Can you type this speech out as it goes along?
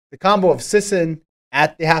the combo of Sisson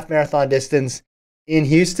at the half marathon distance in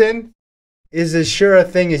Houston is as sure a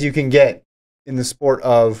thing as you can get in the sport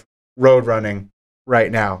of road running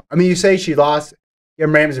right now. I mean, you say she lost.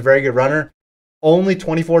 Cameron Ram is a very good runner. Only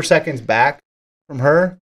 24 seconds back from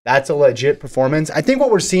her. That's a legit performance. I think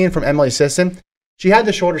what we're seeing from Emily Sisson, she had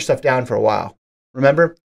the shorter stuff down for a while.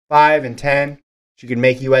 Remember? 5 and 10. She could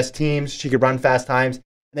make U.S. teams. She could run fast times. And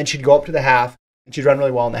then she'd go up to the half, and she'd run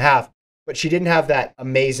really well in the half. But she didn't have that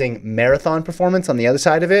amazing marathon performance on the other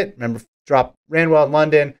side of it. Remember, ran well in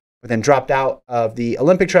London, but then dropped out of the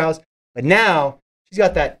Olympic trials. But now she's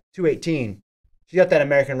got that 2:18. She's got that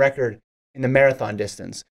American record in the marathon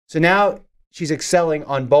distance. So now she's excelling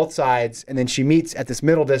on both sides, and then she meets at this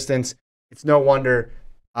middle distance. It's no wonder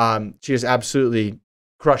she just absolutely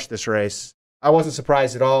crushed this race. I wasn't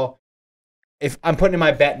surprised at all. If I'm putting in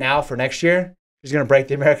my bet now for next year, she's going to break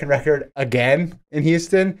the American record again in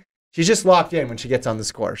Houston. She's just locked in when she gets on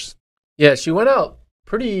this course. Yeah, she went out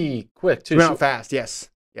pretty quick, too. She went out fast, yes.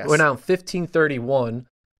 Went out 15:31.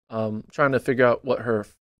 Trying to figure out what her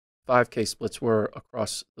 5K splits were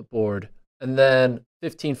across the board. And then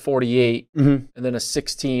 15:48, and then a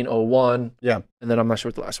 16:01. Yeah. And then I'm not sure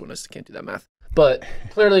what the last one is. I can't do that math. But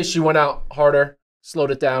clearly she went out harder,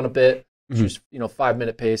 slowed it down a bit. She was,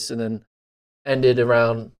 5-minute pace, and then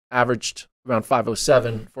averaged around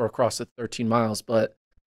 5:07 for across the 13 miles. But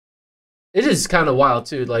it is kind of wild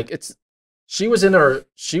too. Like she was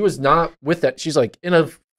not with that. She's like in a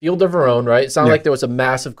field of her own, right? It's not like there was a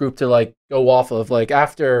massive group to like go off of. Like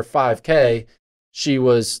after 5K, she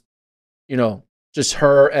was, just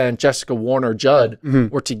her and Jessica Warner Judd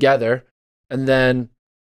were together. And then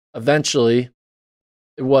eventually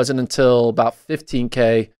it wasn't until about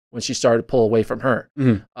 15K when she started to pull away from her.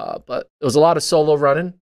 But it was a lot of solo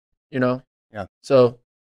running, Yeah. So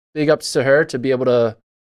big ups to her to be able to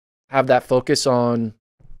have that focus on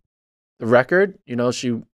the record.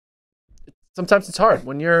 Sometimes it's hard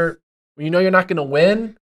when you're not going to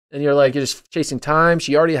win and you're just chasing time.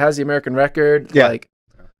 She already has the American record. Yeah. Like,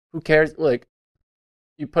 who cares? Like,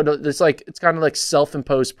 it's kind of like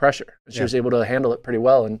self-imposed pressure. She was able to handle it pretty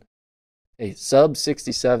well. And hey, sub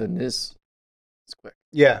 67 is quick.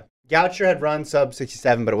 Yeah. Goucher had run sub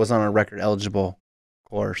 67, but it was on a record eligible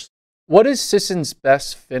course. What is Sisson's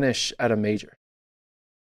best finish at a major?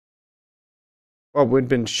 Well, it would have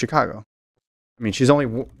been Chicago. I mean, she's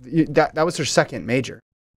only that was her second major.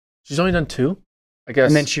 She's only done 2, I guess.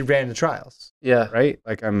 And then she ran the trials. Yeah. Right?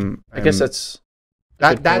 Like I guess that's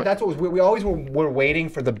that's what we always were waiting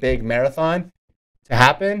for, the big marathon to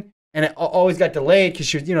happen, and it always got delayed because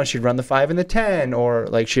she'd run the 5 and the 10, or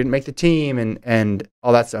like she didn't make the team and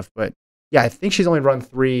all that stuff. But yeah, I think she's only run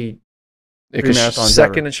 3 marathons.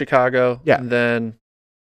 Second ever. in Chicago. Yeah. And then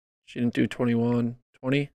she didn't do 20.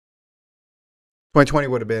 2020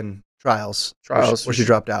 would have been trials where she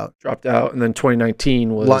dropped out. And then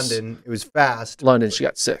 2019 was London. It was fast. London, she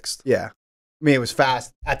got 6th. Yeah. I mean, it was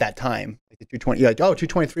fast at that time. Like the 220. You're like,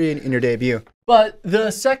 223 in your debut. But the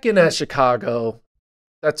second at Chicago,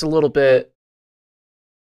 that's a little bit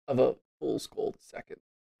of a fool's gold second,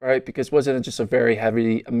 right? Because wasn't it just a very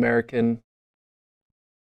heavy American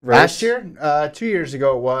race? Last year? 2 years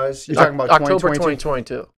ago it was. You're talking about October 2022?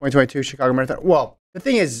 2022. 2022 Chicago Marathon. Well, the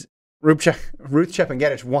thing is, Ruth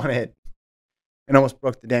Chepngetich won it and almost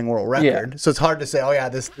broke the dang world record. Yeah. So it's hard to say,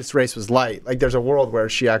 this race was light. Like, there's a world where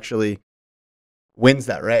she actually wins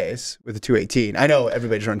that race with a 2:18. I know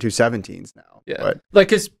everybody's running 2:17s now. Yeah. But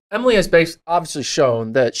because Emily has obviously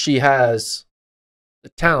shown that she has the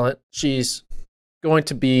talent. She's going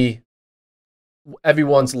to be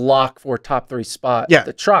everyone's lock for top 3 spot at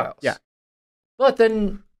the trials. Yeah. But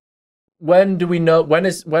then when do we know,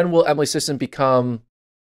 when will Emily Sisson become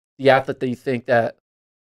the athlete that you think that,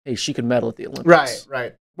 hey, she could medal at the Olympics?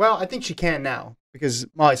 Right. Well, I think she can now because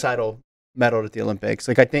Molly Seidel medaled at the Olympics.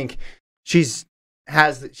 Like, I think she's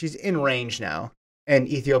in range now, and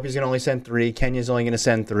Ethiopia's going to only send 3. Kenya's only going to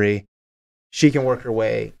send 3. She can work her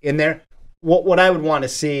way in there. What I would want to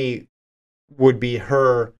see would be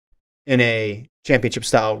her in a championship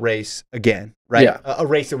style race again, right? Yeah. A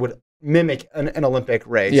race that would mimic an Olympic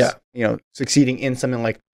race. Yeah. Succeeding in something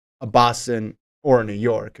like a Boston or a New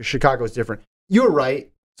York, because Chicago is different. You're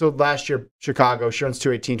right. So last year, Chicago, she runs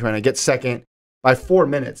 2:18.20, gets second by 4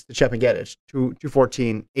 minutes to Chepngetich,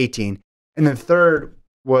 2:14.18. And then third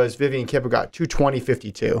was Vivian Kippegot,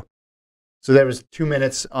 2:20.52. So there was 2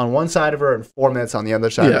 minutes on one side of her and 4 minutes on the other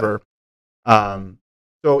side of her.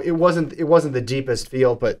 So it wasn't the deepest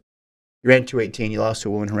field, but you ran 2:18, you lost to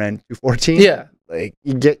a woman who ran 2:14. Yeah. Like,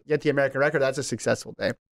 you get the American record, that's a successful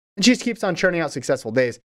day. And she just keeps on churning out successful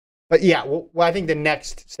days. But yeah, well, I think the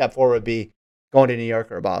next step forward would be going to New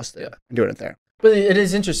York or Boston and doing it there. But it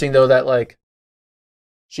is interesting though that like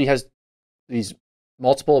she has these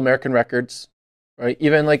multiple American records, right?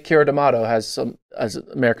 Even like Kira D'Amato has an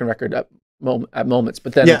American record at moments,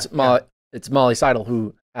 but then it's Molly Seidel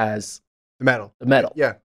who has the medal.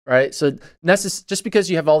 Yeah. Right. So just because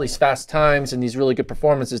you have all these fast times and these really good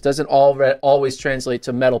performances doesn't always translate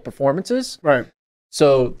to medal performances. Right.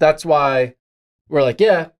 So that's why we're like,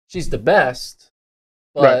 yeah, she's the best,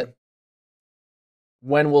 but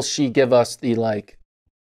when will she give us the like?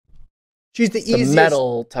 She's the easiest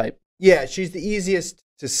medal type. Yeah, she's the easiest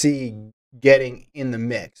to see getting in the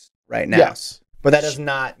mix right now. Yes, but that does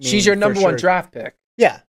not mean she's your number one draft pick.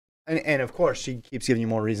 Yeah, and of course she keeps giving you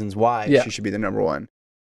more reasons why she should be the number one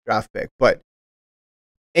draft pick.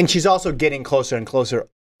 And she's also getting closer and closer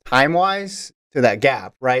time wise to that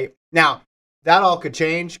gap. Right now, that all could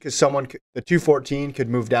change because the 214 could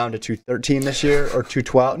move down to 213 this year or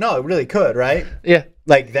 212. No, it really could. Right? Yeah,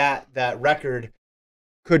 like that record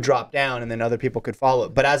could drop down and then other people could follow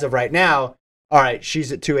it. But as of right now, all right,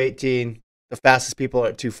 she's at 218. The fastest people are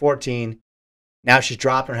at 214. Now she's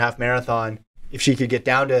dropping her half marathon. If she could get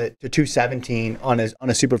down to 217 on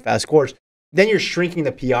a super fast course, then you're shrinking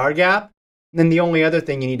the PR gap. And then the only other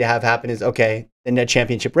thing you need to have happen is, okay, the net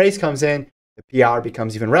championship race comes in, the PR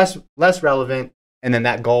becomes even less relevant, and then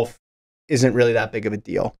that gulf isn't really that big of a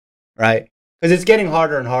deal, right? Because it's getting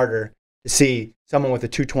harder and harder to see someone with a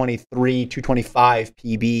 223, 225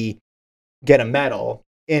 PB get a medal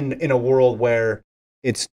in a world where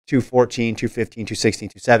it's 214, 215, 216,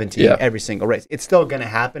 217 every single race. It's still going to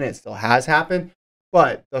happen. It still has happened.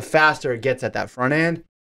 But the faster it gets at that front end,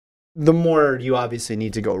 the more you obviously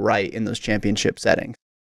need to go right in those championship settings.